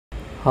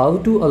How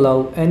to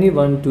allow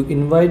anyone to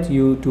invite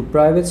you to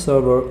private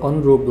server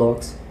on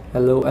Roblox.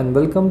 Hello and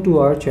welcome to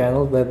our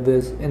channel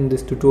Whizz. In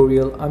this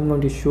tutorial I'm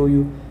going to show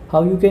you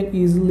how you can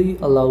easily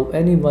allow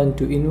anyone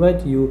to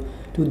invite you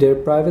to their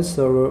private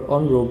server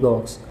on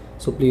Roblox.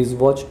 So please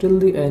watch till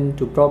the end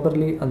to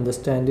properly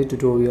understand the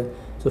tutorial.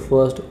 So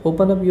first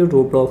open up your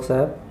Roblox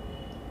app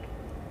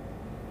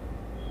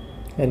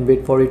and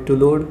wait for it to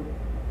load.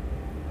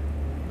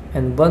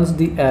 And once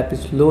the app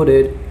is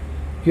loaded,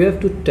 you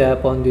have to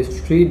tap on these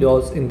three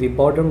dots in the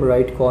bottom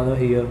right corner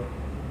here,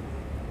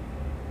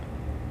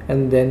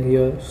 and then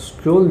here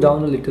scroll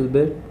down a little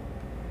bit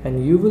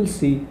and you will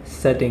see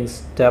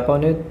settings. Tap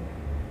on it.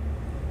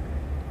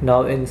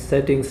 Now in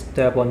settings,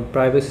 tap on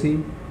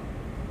privacy.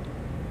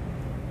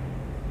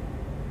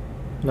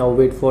 Now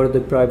wait for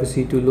the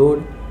privacy to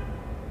load,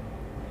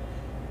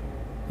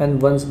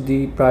 and once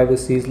the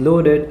privacy is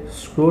loaded,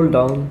 scroll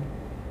down.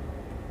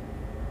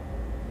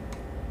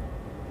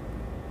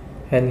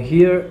 And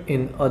here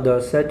in other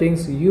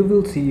settings you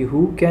will see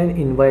who can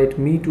invite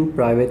me to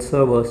private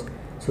servers.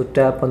 So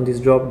tap on this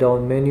drop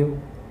down menu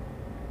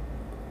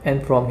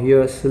and from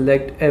here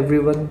select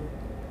everyone,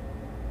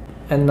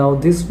 and now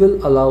this will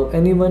allow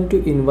anyone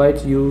to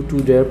invite you to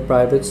their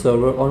private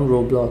server on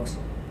Roblox.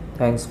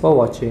 Thanks for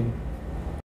watching.